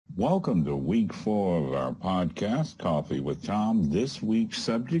Welcome to week 4 of our podcast, Coffee with Tom. This week's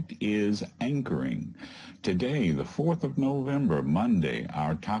subject is anchoring. Today, the 4th of November, Monday,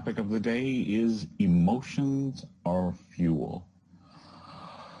 our topic of the day is emotions are fuel.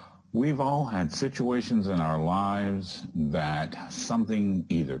 We've all had situations in our lives that something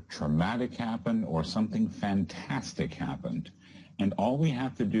either traumatic happened or something fantastic happened. And all we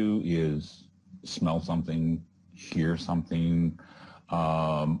have to do is smell something, hear something,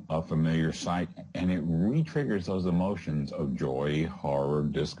 a familiar sight, and it re-triggers those emotions of joy, horror,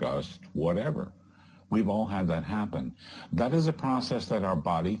 disgust, whatever. We've all had that happen. That is a process that our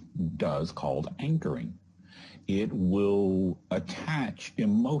body does called anchoring. It will attach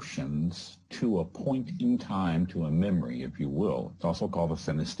emotions to a point in time, to a memory, if you will. It's also called a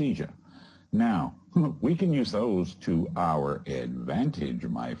synesthesia. Now, we can use those to our advantage,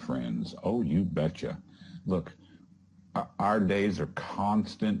 my friends. Oh, you betcha. Look, our days are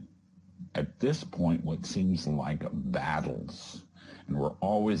constant, at this point, what seems like battles. And we're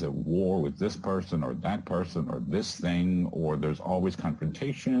always at war with this person or this thing, or there's always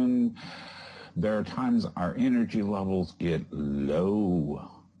confrontation. There are times our energy levels get low.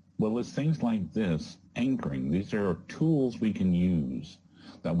 Well, it's things like this, anchoring. These are tools we can use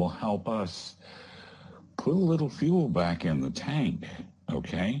that will help us put a little fuel back in the tank,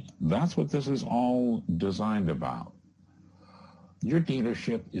 okay? That's what this is all designed about. Your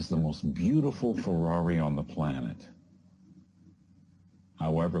dealership is the most beautiful Ferrari on the planet.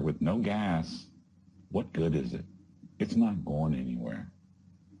 However, with no gas, what good is it? It's not going anywhere.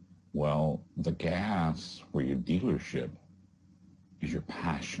 Well, the gas for your dealership is your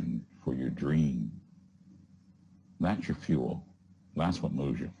passion for your dream. That's your fuel. That's what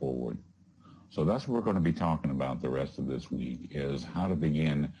moves you forward. So that's what we're going to be talking about the rest of this week, is how to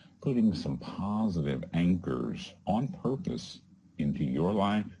begin putting some positive anchors on purpose into your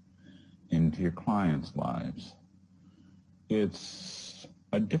life, into your clients' lives. It's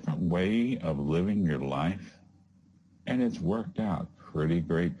a different way of living your life, and it's worked out pretty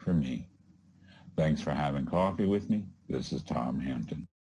great for me. Thanks for having coffee with me. This is Tom Hampton.